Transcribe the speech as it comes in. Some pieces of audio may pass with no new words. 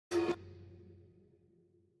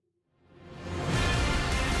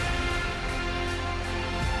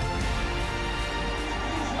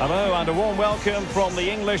Hello and a warm welcome from the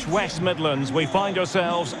English West Midlands. We find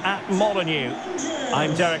ourselves at Molineux.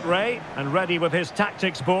 I'm Derek Ray, and ready with his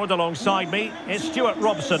tactics board alongside me is Stuart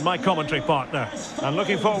Robson, my commentary partner. And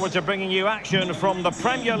looking forward to bringing you action from the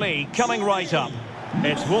Premier League coming right up.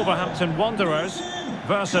 It's Wolverhampton Wanderers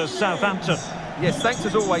versus Southampton. Yes, thanks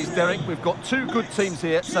as always, Derek. We've got two good teams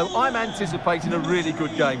here, so I'm anticipating a really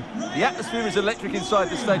good game. The atmosphere is electric inside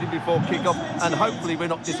the stadium before kick-off, and hopefully we're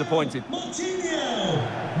not disappointed.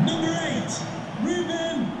 Number 8,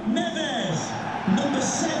 Ruben Neves. Number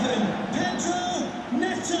 7, Pedro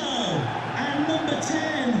Neto. And number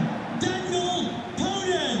 10, Daniel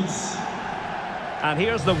Podence. And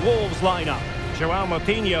here's the Wolves lineup. João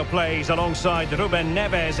Moutinho plays alongside Ruben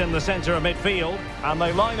Neves in the centre of midfield. And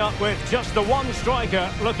they line up with just the one striker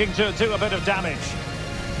looking to do a bit of damage.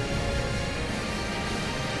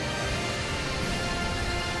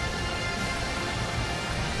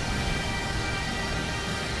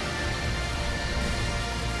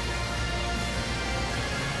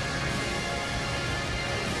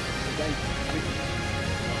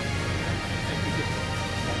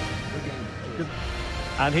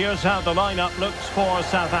 And here's how the lineup looks for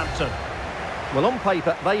Southampton. Well, on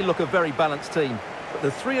paper, they look a very balanced team. But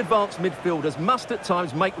the three advanced midfielders must at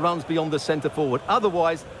times make runs beyond the centre-forward.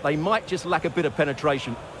 Otherwise, they might just lack a bit of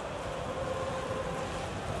penetration.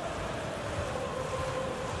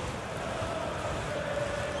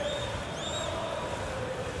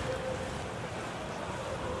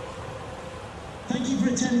 Thank you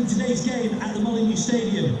for attending today's game at the Molineux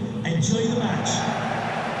Stadium. Enjoy the match.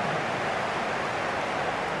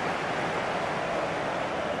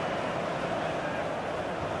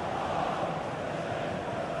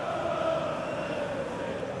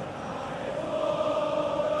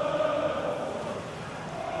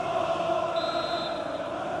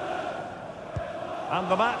 And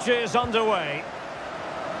the match is underway.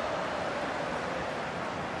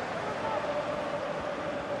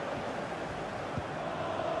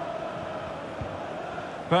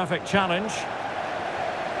 Perfect challenge.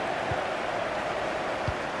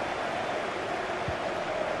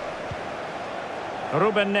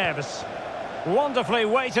 Ruben Neves. Wonderfully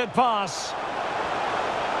weighted pass.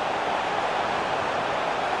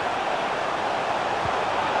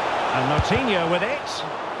 And Moutinho with it.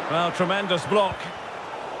 Well, tremendous block.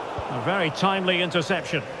 A very timely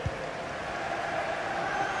interception.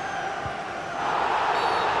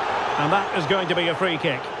 And that is going to be a free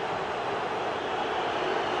kick.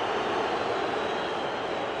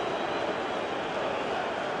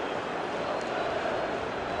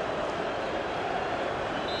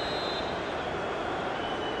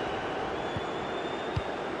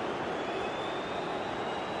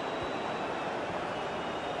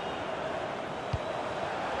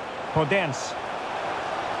 Podence.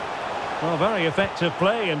 Well, very effective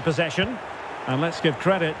play in possession. And let's give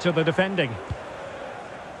credit to the defending.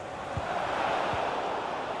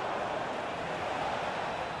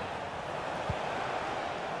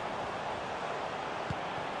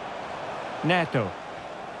 Neto.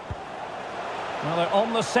 Well, they're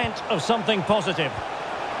on the scent of something positive.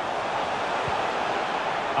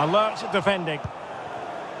 Alert defending.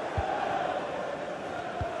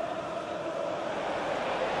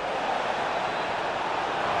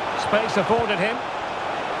 Space afforded him.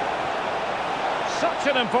 Such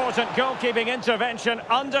an important goalkeeping intervention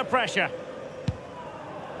under pressure.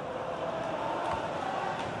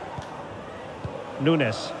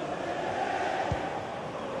 Nunes.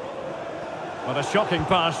 What a shocking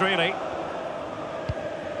pass, really.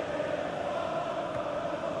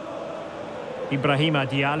 Ibrahima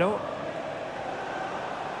Diallo.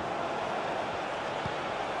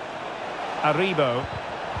 Aribo.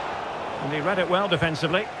 And he read it well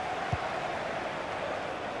defensively.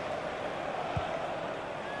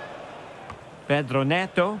 Pedro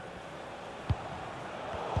Neto.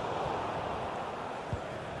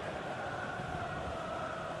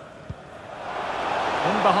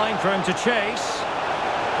 In behind for him to chase.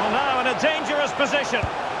 Well, now in a dangerous position.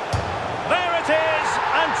 There it is,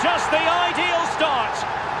 and just the ideal start.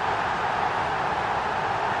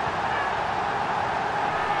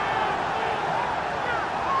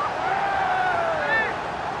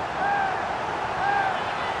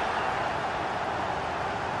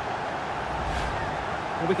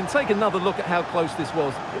 Well, we can take another look at how close this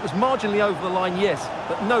was. It was marginally over the line, yes,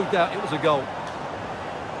 but no doubt it was a goal.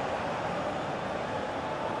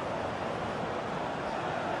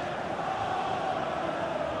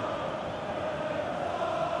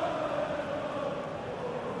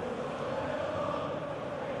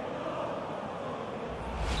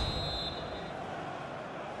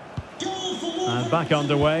 And back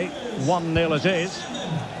underway, 1-0 it is.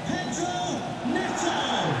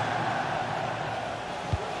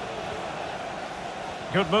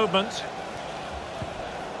 Good movement.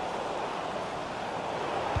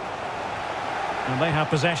 And they have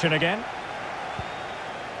possession again.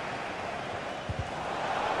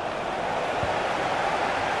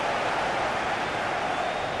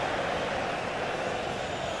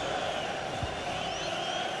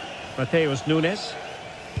 Mateus Nunes.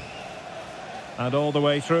 And all the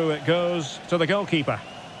way through it goes to the goalkeeper.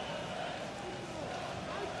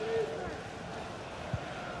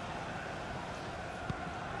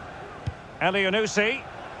 Elyounoussi.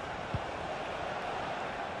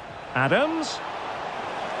 Adams.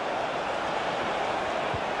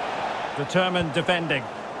 Determined defending.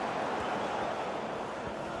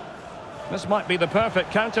 This might be the perfect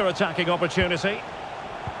counter-attacking opportunity.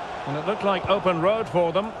 And it looked like open road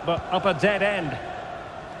for them, but up a dead end.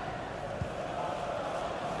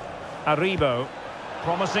 Aribo.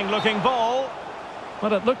 Promising looking ball.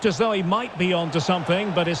 Well, it looked as though he might be onto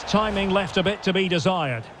something, but his timing left a bit to be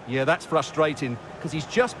desired. Yeah, that's frustrating, because he's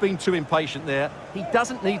just been too impatient there. He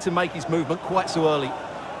doesn't need to make his movement quite so early.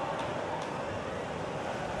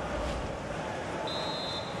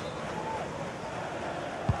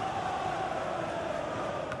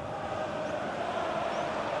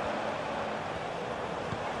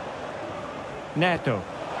 Neto.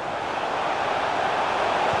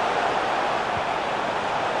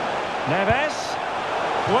 Neves.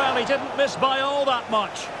 Well, he didn't miss by all that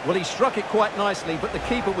much. Well, he struck it quite nicely, but the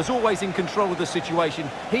keeper was always in control of the situation.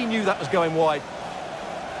 He knew that was going wide.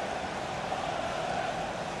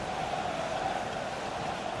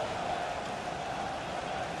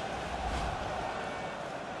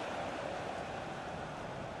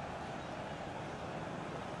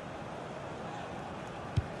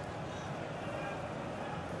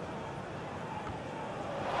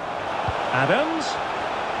 Adams.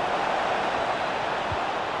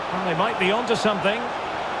 Well, they might be onto something.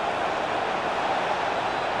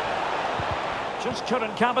 Just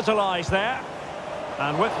couldn't capitalise there.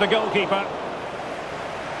 And with the goalkeeper.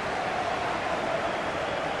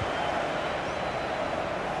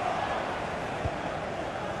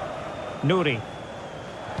 Nouri.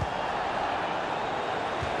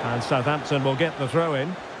 And Southampton will get the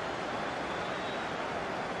throw-in.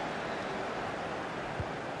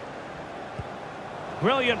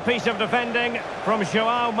 Brilliant piece of defending from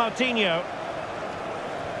João Moutinho.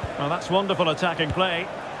 Well, that's wonderful attacking play.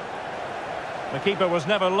 The keeper was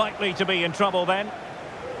never likely to be in trouble then.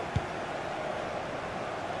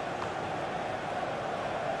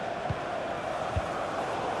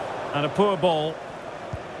 And a poor ball.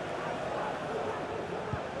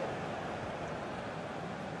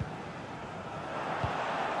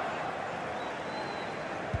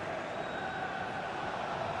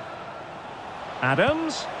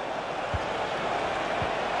 Adams.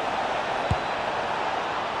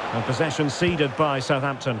 And possession ceded by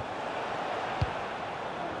Southampton.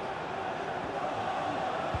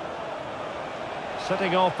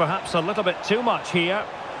 Setting off perhaps a little bit too much here.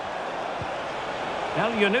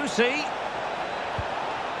 Elyounoussi.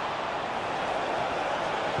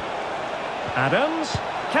 Adams.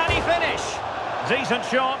 Can he finish? Decent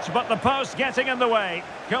shot, but the post getting in the way.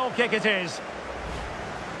 Goal kick it is.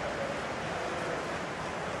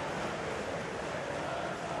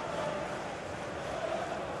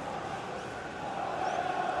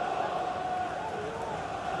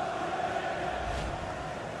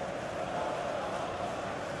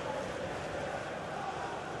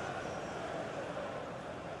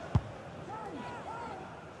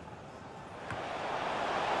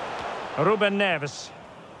 Ruben Neves.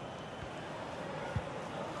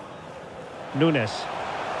 Nunes.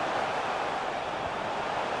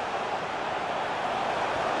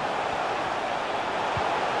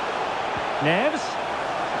 Neves.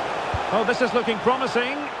 Oh, this is looking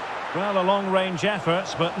promising. Well, a long-range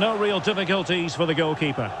effort, but no real difficulties for the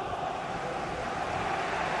goalkeeper.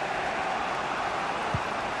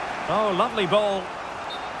 Oh, lovely ball.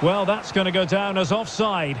 Well, that's going to go down as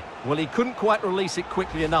offside. Well, he couldn't quite release it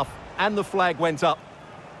quickly enough, and the flag went up.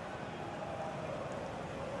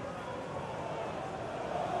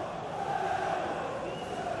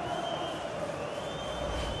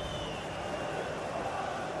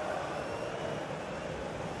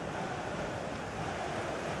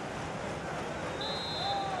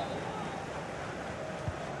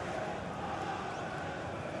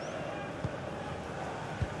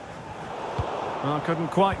 Well, couldn't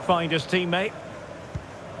quite find his teammate.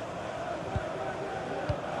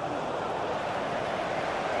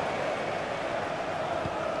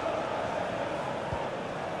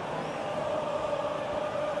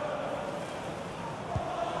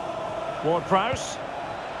 Ward-Prowse.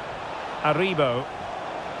 Aribo.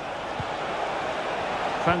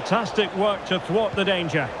 Fantastic work to thwart the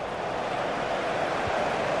danger.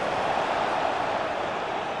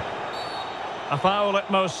 A foul it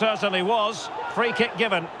most certainly was. Free kick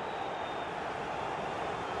given.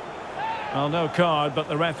 Well, no card, but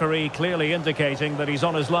the referee clearly indicating that he's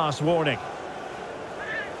on his last warning.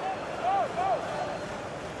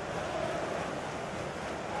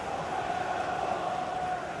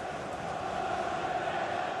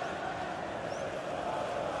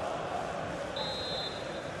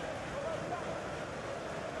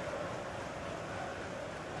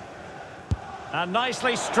 And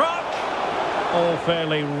nicely struck. All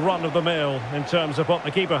fairly run-of-the-mill in terms of what the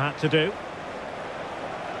keeper had to do.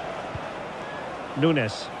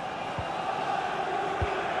 Nunes.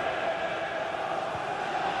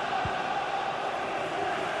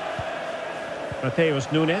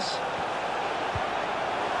 Mateus Nunes.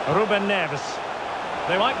 Ruben Neves.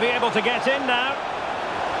 They might be able to get in now.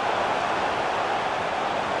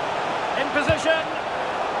 In position.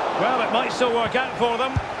 Well, it might still work out for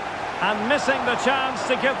them. And missing the chance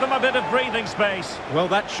to give them a bit of breathing space. Well,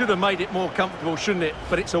 that should have made it more comfortable, shouldn't it?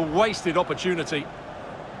 But it's a wasted opportunity.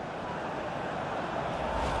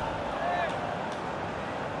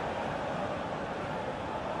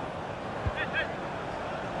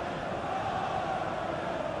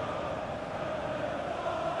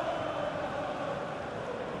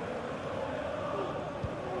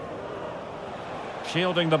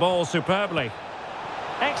 Shielding the ball superbly.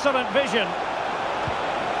 Excellent vision.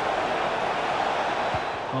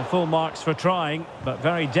 Well, full marks for trying, but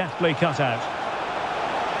very deftly cut out.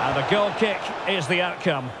 And a goal kick is the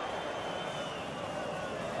outcome.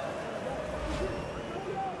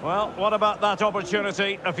 Well, what about that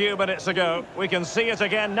opportunity a few minutes ago? We can see it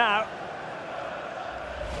again now.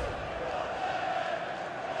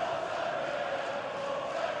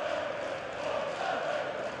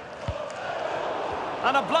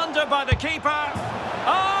 And a blunder by the keeper.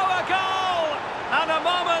 Oh, a goal! And a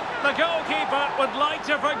moment the goalkeeper would like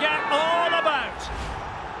to forget all about.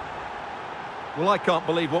 Well, I can't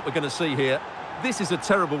believe what we're going to see here. This is a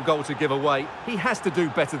terrible goal to give away. He has to do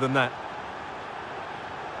better than that.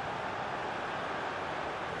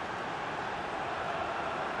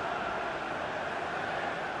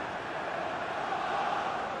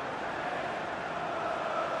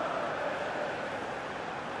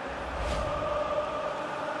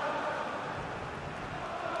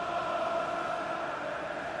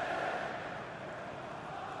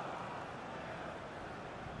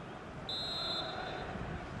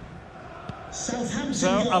 Southampton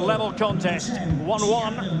So, a level contest,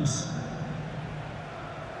 1-1.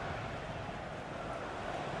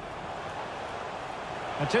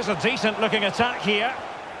 It is a decent-looking attack here.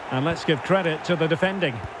 And let's give credit to the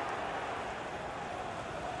defending.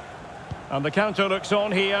 And the counter looks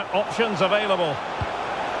on here, options available.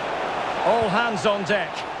 All hands on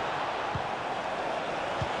deck.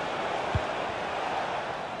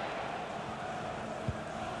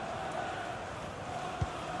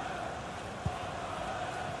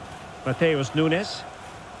 Mateus Nunes.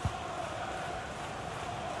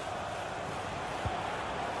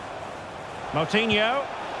 Moutinho.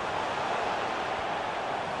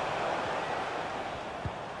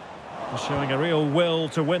 Showing a real will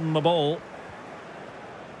to win the ball.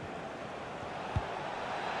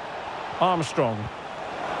 Armstrong.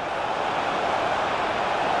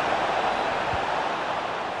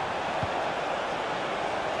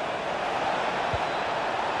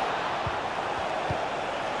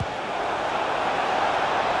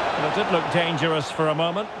 It did look dangerous for a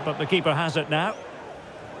moment, but the keeper has it now.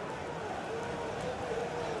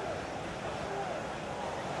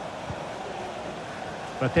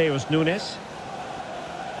 Mateus Nunes.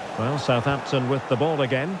 Well, Southampton with the ball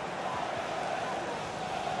again.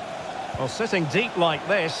 Well, sitting deep like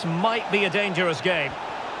this might be a dangerous game.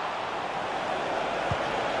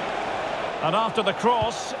 And after the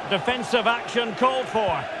cross, defensive action called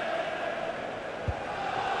for.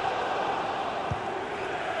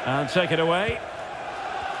 And take it away.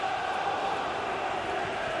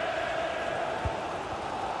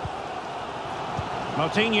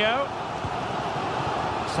 Moutinho.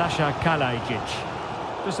 Sasha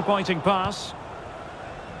Kalajic. Disappointing pass.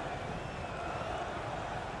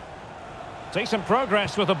 Decent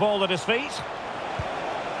progress with the ball at his feet.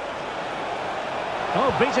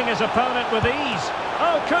 Oh, beating his opponent with ease.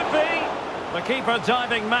 Oh, could be. The keeper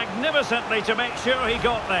diving magnificently to make sure he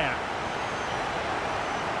got there.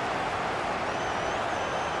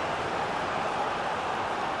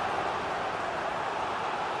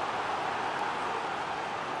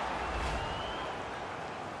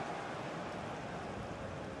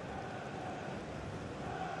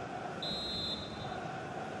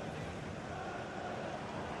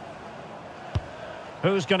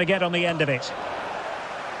 Who's going to get on the end of it?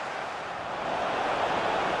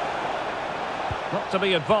 Not to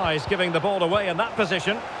be advised giving the ball away in that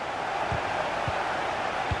position.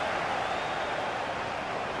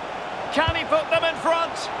 Can he put them in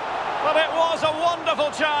front? Well, it was a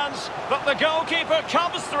wonderful chance, but the goalkeeper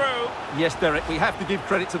comes through. Yes, Derek, we have to give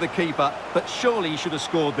credit to the keeper, but surely he should have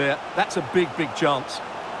scored there. That's a big, big chance.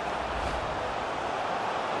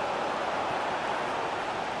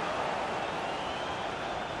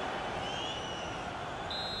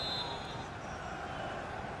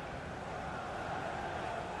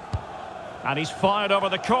 And he's fired over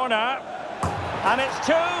the corner. And it's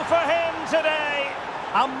 2 for him today.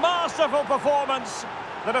 A masterful performance.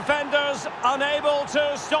 The defenders unable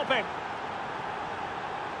to stop him.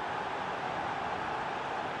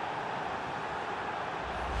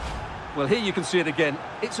 Well, here you can see it again.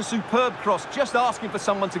 It's a superb cross, just asking for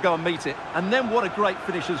someone to go and meet it. And then what a great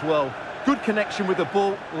finish as well. Good connection with the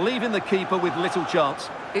ball, leaving the keeper with little chance.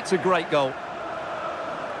 It's a great goal.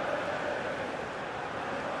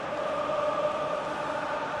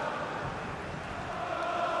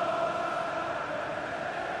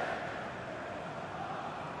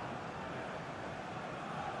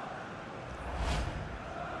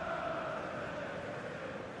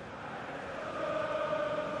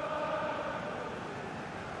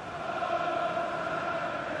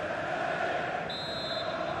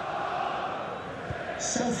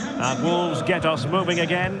 And Wolves get us moving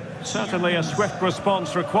again. Certainly a swift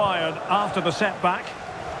response required after the setback.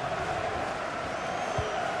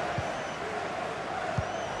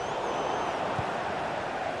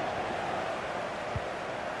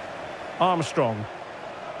 Armstrong.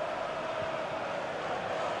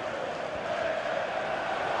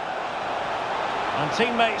 And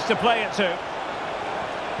teammates to play it to.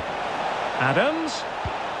 Adams.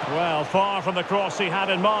 Well, far from the cross he had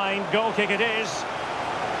in mind. Goal kick it is.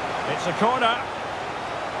 It's a corner.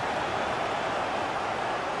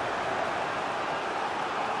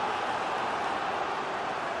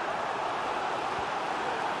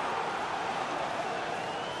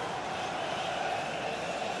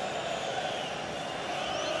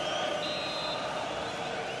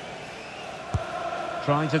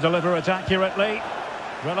 Trying to deliver it accurately.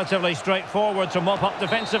 Relatively straightforward to mop up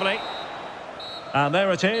defensively. And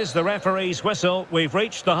there it is, the referee's whistle. We've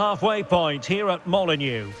reached the halfway point here at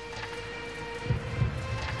Molineux.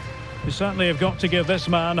 You certainly have got to give this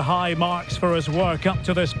man high marks for his work up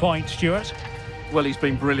to this point, Stuart. Well, he's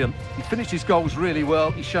been brilliant. He finished his goals really well.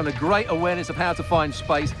 He's shown a great awareness of how to find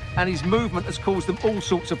space, and his movement has caused them all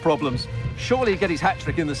sorts of problems. Surely he'll get his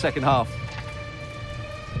hat-trick in the second half.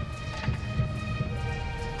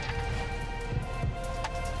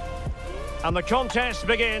 And the contest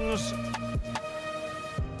begins.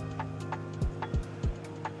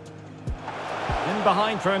 In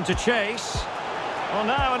behind for him to chase. Well,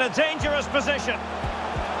 now in a dangerous position.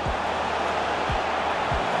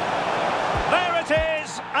 There it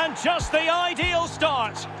is, and just the ideal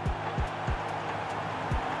start.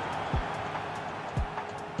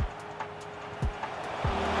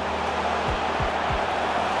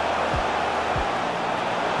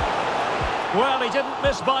 Well, he didn't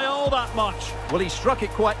miss by all that much. Well, he struck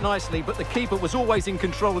it quite nicely, but the keeper was always in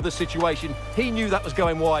control of the situation. He knew that was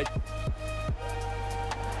going wide.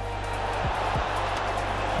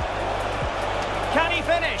 Can he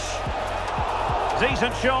finish?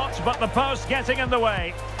 Decent shot, but the post getting in the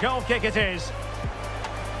way. Goal kick it is.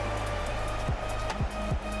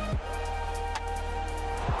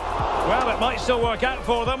 Well, it might still work out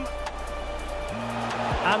for them.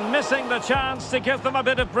 And missing the chance to give them a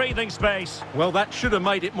bit of breathing space. Well, that should have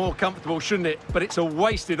made it more comfortable, shouldn't it? But it's a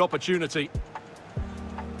wasted opportunity.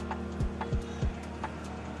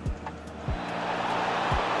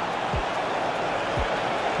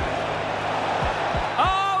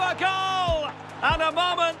 And a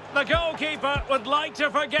moment the goalkeeper would like to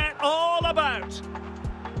forget all about.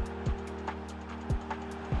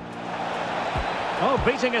 Oh,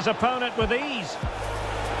 beating his opponent with ease.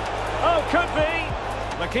 Oh, could be.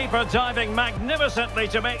 The keeper diving magnificently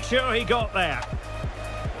to make sure he got there.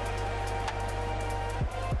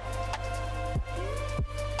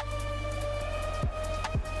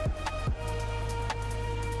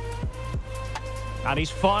 And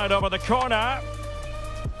he's fired over the corner.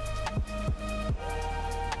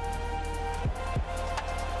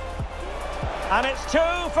 And it's 2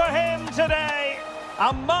 for him today.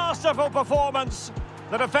 A masterful performance.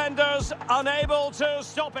 The defenders unable to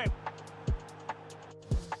stop him.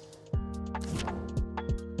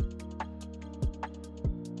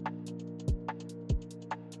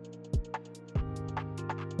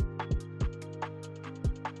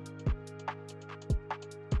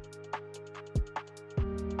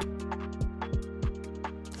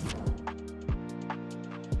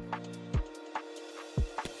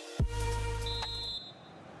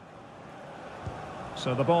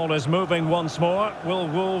 So the ball is moving once more. Will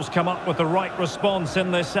Wolves come up with the right response in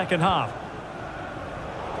this second half?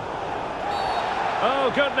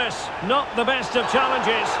 Oh, goodness, not the best of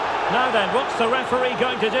challenges. Now then, what's the referee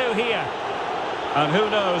going to do here? And who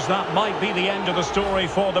knows, that might be the end of the story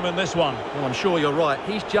for them in this one. Well, I'm sure you're right.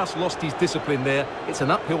 He's just lost his discipline there. It's an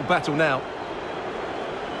uphill battle now.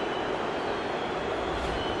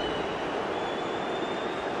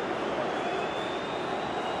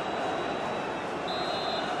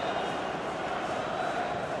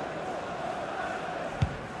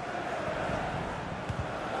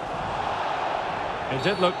 It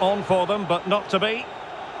did look on for them, but not to be.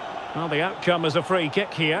 Well, the outcome is a free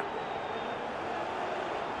kick here.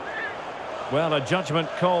 Well, a judgment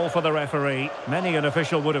call for the referee. Many an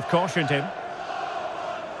official would have cautioned him.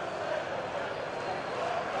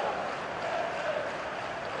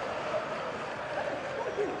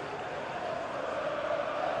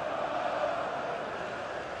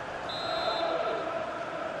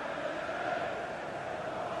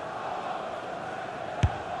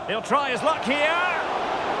 He'll try his luck here.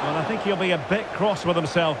 Well, I think he'll be a bit cross with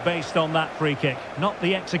himself based on that free kick. Not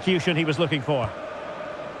the execution he was looking for.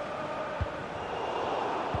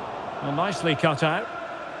 Well, nicely cut out.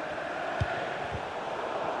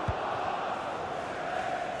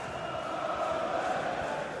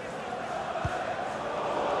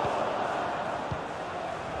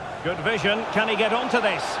 Good vision. Can he get onto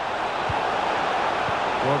this?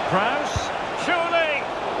 Ward-Prowse. Surely!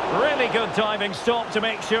 Really good diving stop to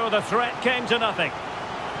make sure the threat came to nothing.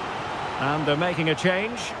 And they're making a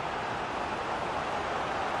change.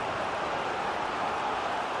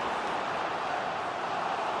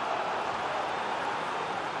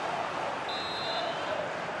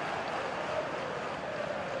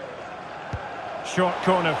 Short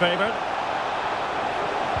corner favoured.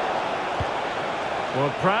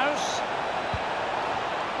 Ward-Prowse.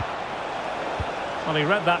 Well, he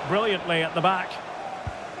read that brilliantly at the back.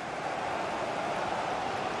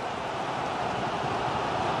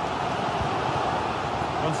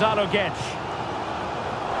 Gonzalo Guedes.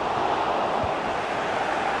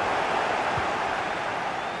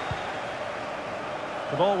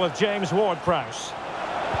 The ball with James Ward-Prowse.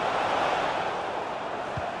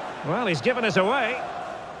 Well, he's given us away.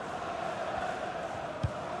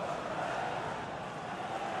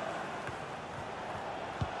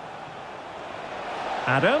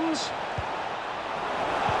 Adams.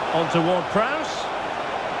 On to Ward-Prowse.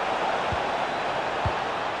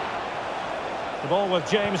 The ball with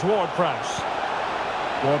James Ward-Prowse.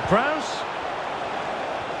 Ward-Prowse.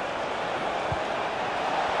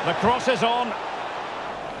 The cross is on.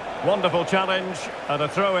 Wonderful challenge, and a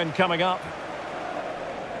throw-in coming up.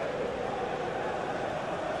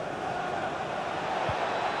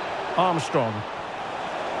 Armstrong.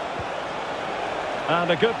 And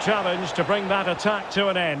a good challenge to bring that attack to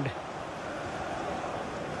an end.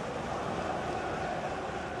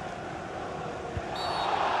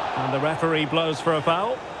 And the referee blows for a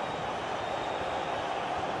foul.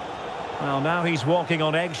 Well, now he's walking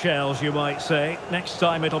on eggshells, you might say. Next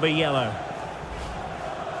time it'll be yellow.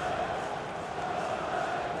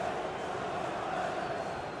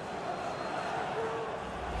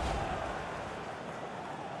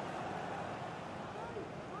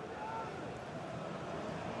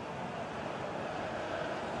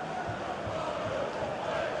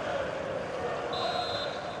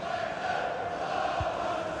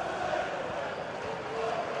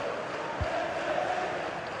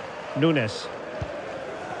 Nunes.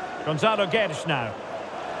 Gonzalo Guedes now.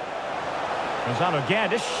 Gonzalo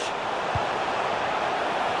Guedes.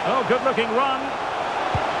 Oh, good-looking run.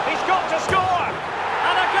 He's got to score!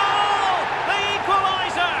 And a goal! The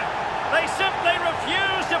equaliser! They simply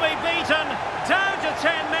refuse to be beaten. Down to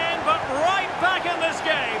 10 men, but right back in this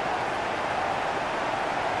game.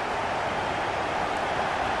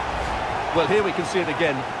 Well, here we can see it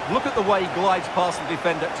again. Look at the way he glides past the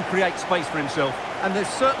defender to create space for himself. And there's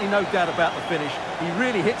certainly no doubt about the finish. He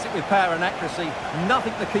really hits it with power and accuracy.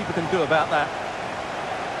 Nothing the keeper can do about that.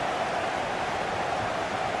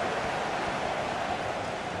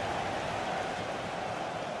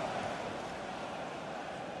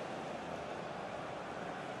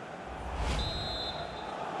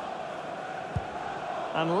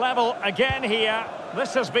 And level again here.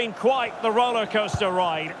 This has been quite the roller coaster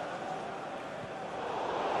ride.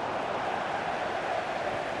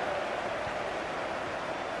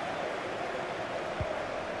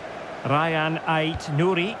 Ryan Ait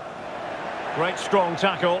Nouri. Great strong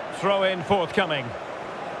tackle, throw in forthcoming.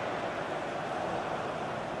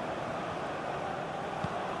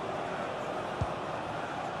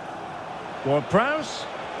 Ward-Prowse.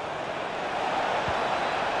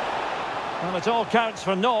 Well, it all counts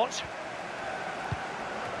for naught.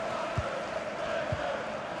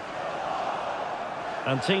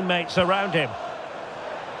 And teammates around him.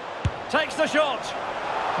 Takes the shot.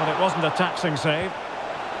 But it wasn't a taxing save.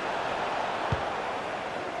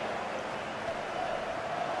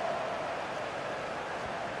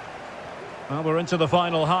 Well, we're into the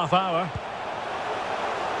final half hour.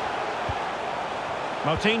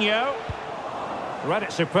 Moutinho read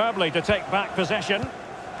it superbly to take back possession.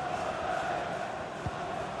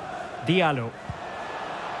 Diallo.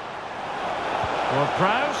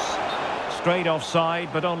 Ward-Prowse. Straight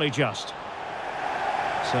offside, but only just.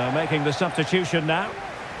 So making the substitution now.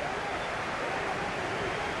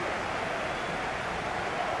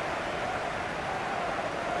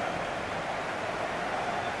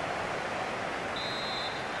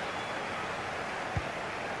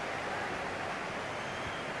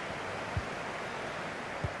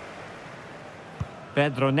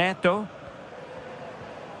 Pedro Neto.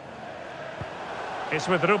 It's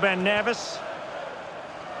with Ruben Neves.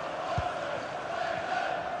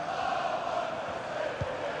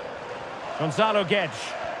 Gonzalo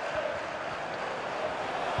Guedes.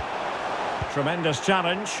 Tremendous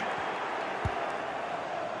challenge.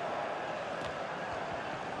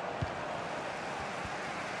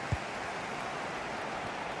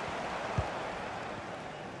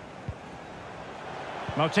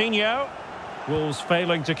 Moutinho. Wolves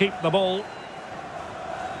failing to keep the ball.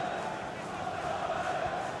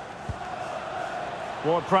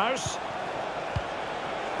 Ward-Prowse.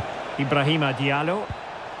 Ibrahima Diallo.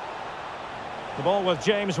 The ball with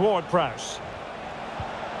James Ward-Prowse.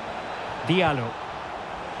 Diallo.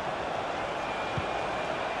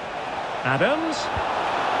 Adams.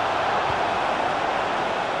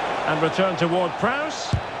 And return to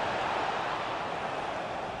Ward-Prowse.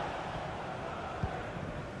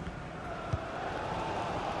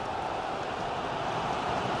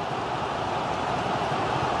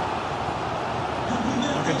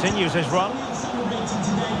 Continues his run.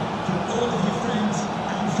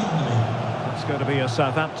 It's going to be a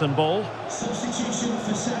Southampton ball. Substitution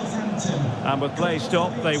for Southampton. And with play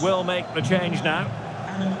stopped, they will make the change now.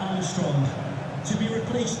 Alan Armstrong to be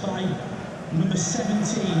replaced by number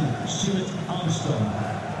 17, Stuart Armstrong.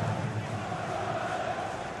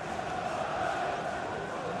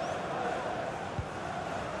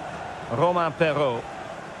 Romain Perrault.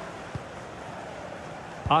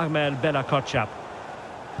 Armel Bella-Kotchap.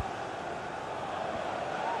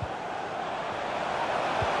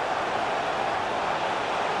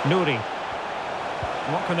 Nouri.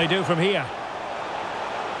 What can they do from here?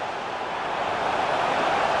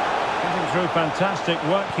 Getting through fantastic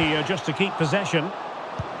work here just to keep possession.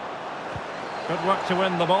 Good work to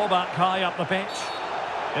win the ball back high up the pitch.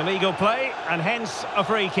 Illegal play and hence a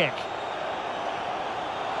free kick.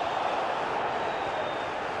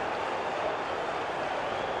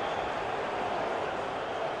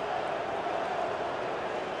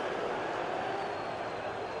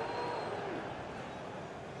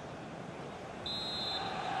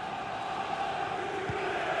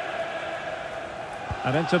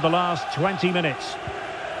 And into the last 20 minutes.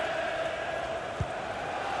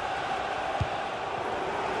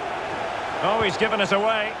 Oh, he's given us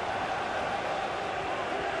away.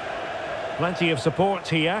 Plenty of support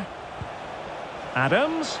here.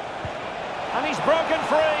 Adams. And he's broken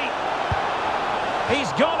free.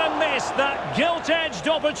 He's gone and missed that gilt-edged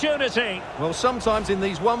opportunity. Well, sometimes in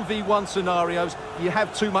these 1v1 scenarios, you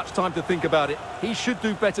have too much time to think about it. He should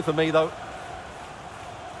do better for me, though.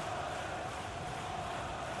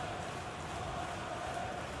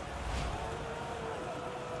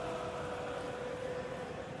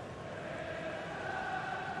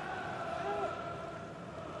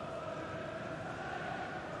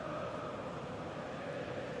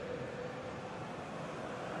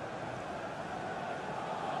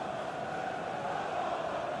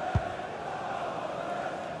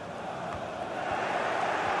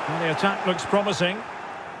 And the attack looks promising.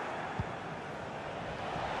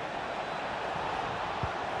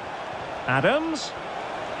 Adams.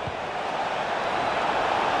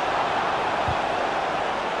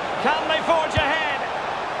 Can they forge ahead?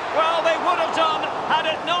 Well, they would have done had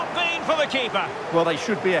it not been for the keeper. Well, they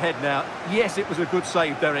should be ahead now. Yes, it was a good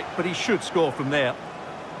save, Derek, but he should score from there.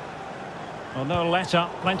 Well, no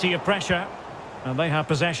let-up, plenty of pressure. And they have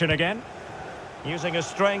possession again. Using his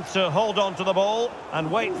strength to hold on to the ball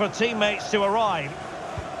and wait for teammates to arrive.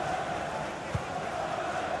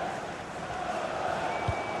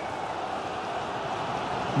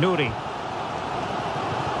 Nouri.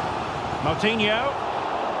 Moutinho.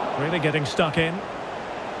 Really getting stuck in.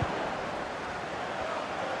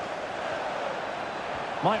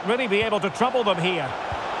 Might really be able to trouble them here.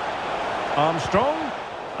 Armstrong.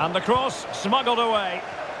 And the cross smuggled away.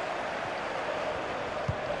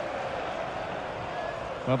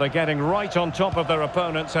 Well, they're getting right on top of their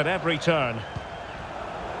opponents at every turn.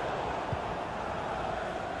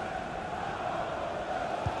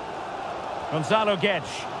 Gonzalo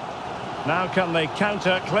Guedes. Now can they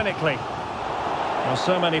counter clinically? Well,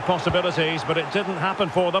 so many possibilities, but it didn't happen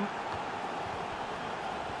for them.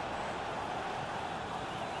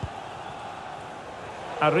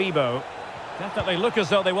 Aribo. Definitely look as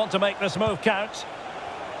though they want to make this move count.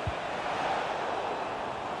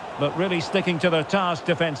 But really sticking to their task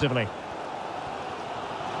defensively.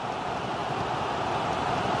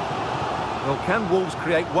 Well, can Wolves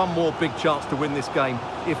create one more big chance to win this game?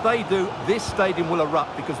 If they do, this stadium will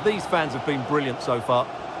erupt because these fans have been brilliant so far.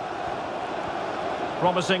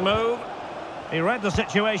 Promising move. He read the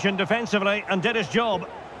situation defensively and did his job.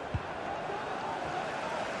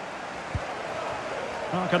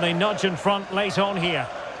 How can they nudge in front late on here?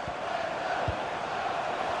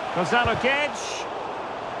 Gonzalo Guedes.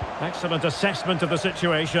 Excellent assessment of the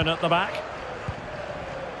situation at the back.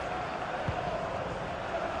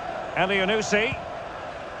 Elianusi.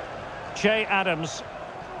 Che Adams.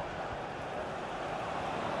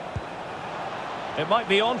 It might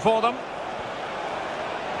be on for them.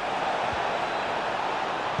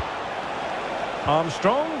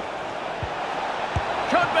 Armstrong.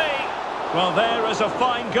 Could be. Well, there is a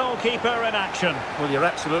fine goalkeeper in action. Well, you're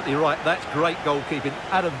absolutely right. That's great goalkeeping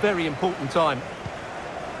at a very important time.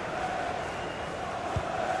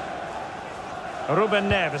 Ruben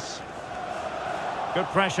Neves. Good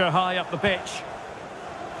pressure high up the pitch.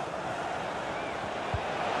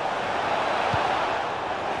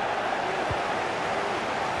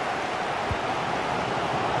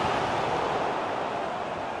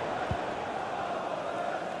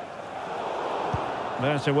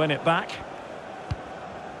 There to win it back.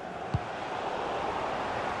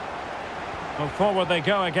 Well, forward they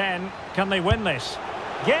go again. Can they win this?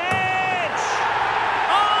 Guedes!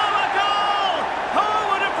 Oh, a goal! Who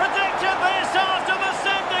would have predicted this after the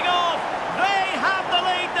sending off? They have the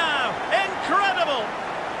lead now. Incredible!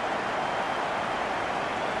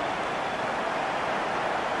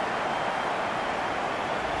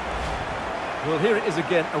 Well, here it is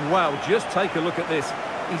again, and wow, just take a look at this.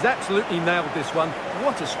 He's absolutely nailed this one.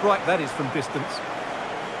 What a strike that is from distance.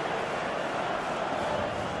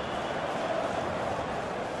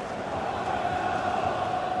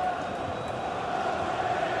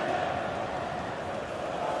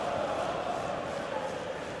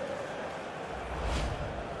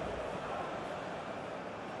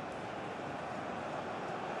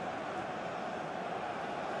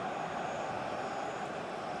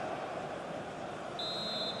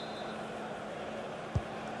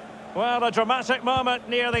 Well, a dramatic moment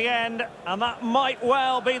near the end, and that might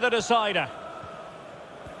well be the decider.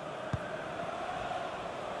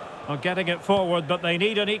 Well, getting it forward, but they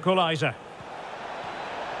need an equaliser.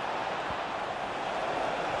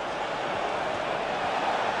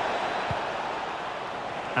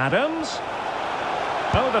 Adams.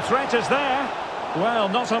 Oh, the threat is there. Well,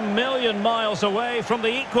 not a million miles away from the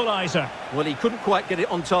equaliser. Well, he couldn't quite get it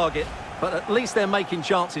on target, but at least they're making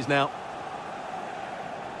chances now.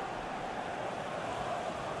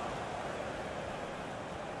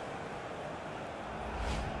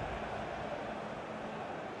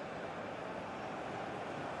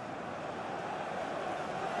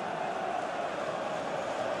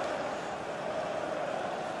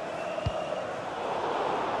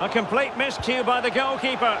 A complete miscue by the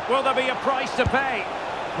goalkeeper. Will there be a price to pay?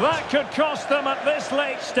 That could cost them at this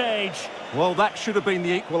late stage. Well, that should have been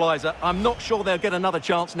the equaliser. I'm not sure they'll get another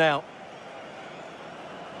chance now.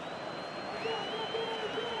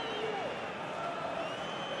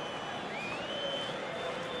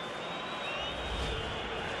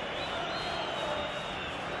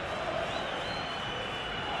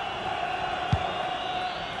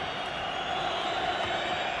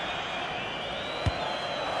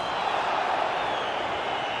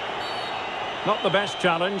 Not the best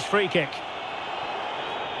challenge, free kick.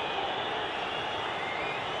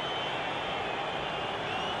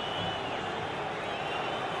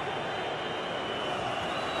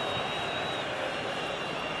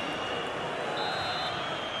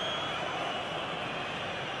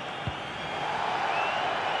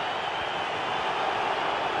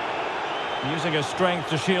 Using his strength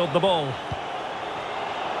to shield the ball.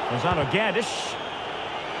 Gonzalo Guedes.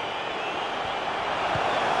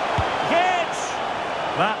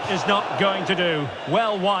 That is not going to do.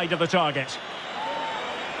 Well wide of the target.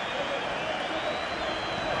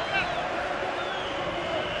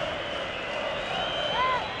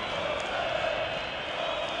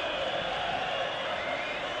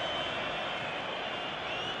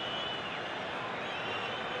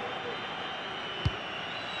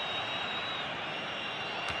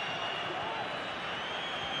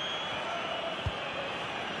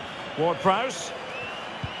 Ward-Prowse.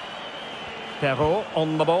 Perrault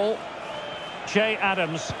on the ball. Che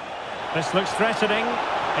Adams. This looks threatening.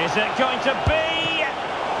 Is it going to be?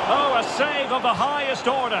 Oh, a save of the highest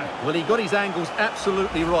order. Well, he got his angles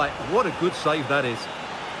absolutely right. What a good save that is.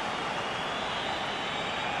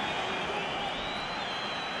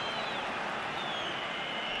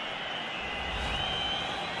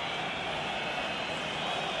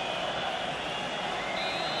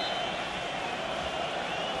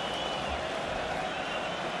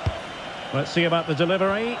 Let's see about the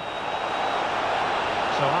delivery.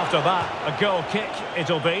 So after that, a goal kick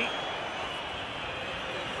it'll be.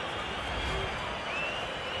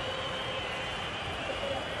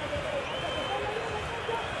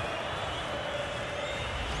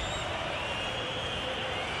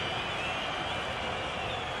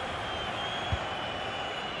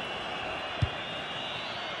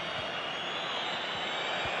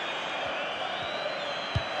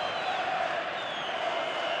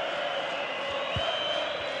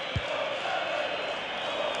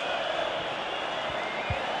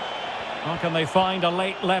 How can they find a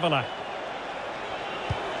late leveller?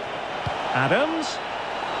 Adams.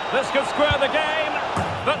 This could square the game.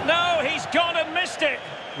 But no, he's gone and missed it.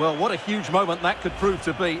 Well, what a huge moment that could prove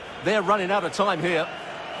to be. They're running out of time here.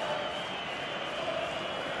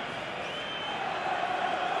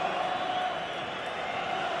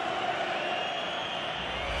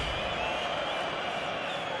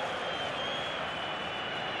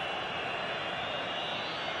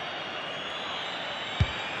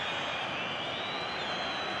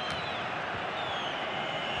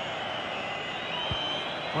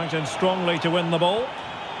 Went in strongly to win the ball.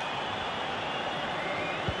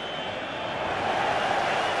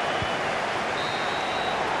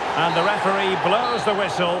 And the referee blows the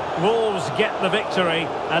whistle. Wolves get the victory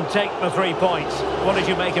and take the 3 points. What did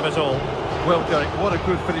you make of it all? Well, Derek, what a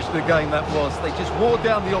good finish to the game that was. They just wore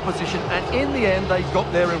down the opposition, and in the end, they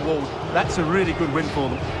got their reward. That's a really good win for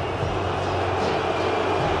them.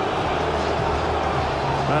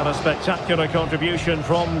 Well, a spectacular contribution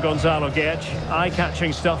from Gonzalo Guedes.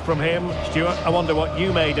 Eye-catching stuff from him. Stuart, I wonder what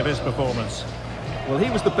you made of his performance. Well, he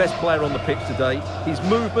was the best player on the pitch today. His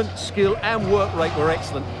movement, skill and work rate were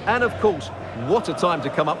excellent. And, of course, what a time to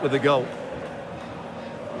come up with a goal.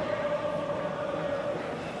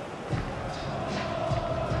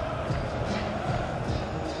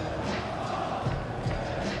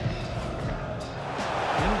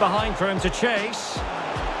 In behind for him to chase.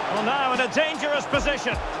 Well, now in a dangerous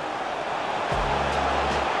position.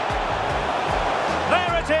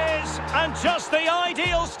 There it is, and just the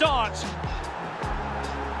ideal start.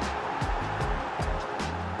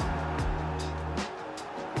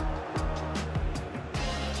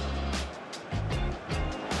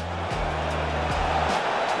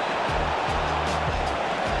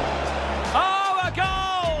 Oh, a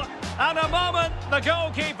goal! And a moment the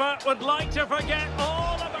goalkeeper would like to forget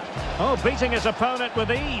all about. Oh, beating his opponent with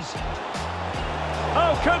ease.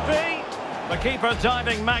 Oh, could be. The keeper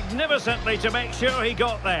diving magnificently to make sure he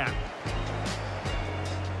got there.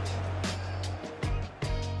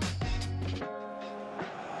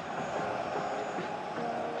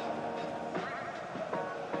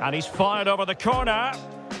 And he's fired over the corner.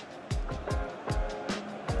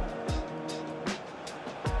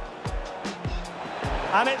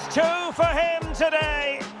 And it's 2 for him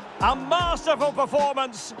today. A masterful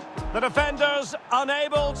performance. The defenders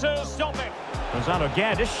unable to stop him. Gonzalo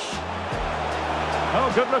Guedes. Oh,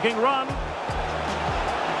 good-looking run.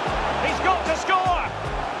 He's got to score.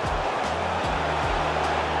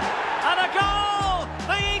 And a goal!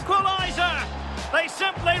 The equaliser. They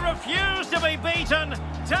simply refuse to be beaten.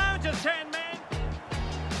 Down to 10 men.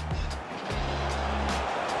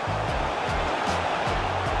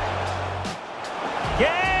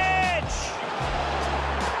 Guedes!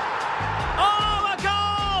 Oh, a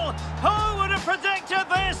goal! Who would have predicted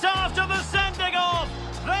this after the sending off?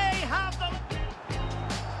 They have them.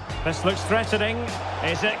 This looks threatening.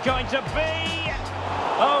 Is it going to be?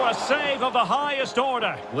 Oh, a save of the highest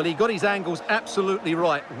order. Well, he got his angles absolutely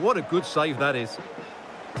right. What a good save that is.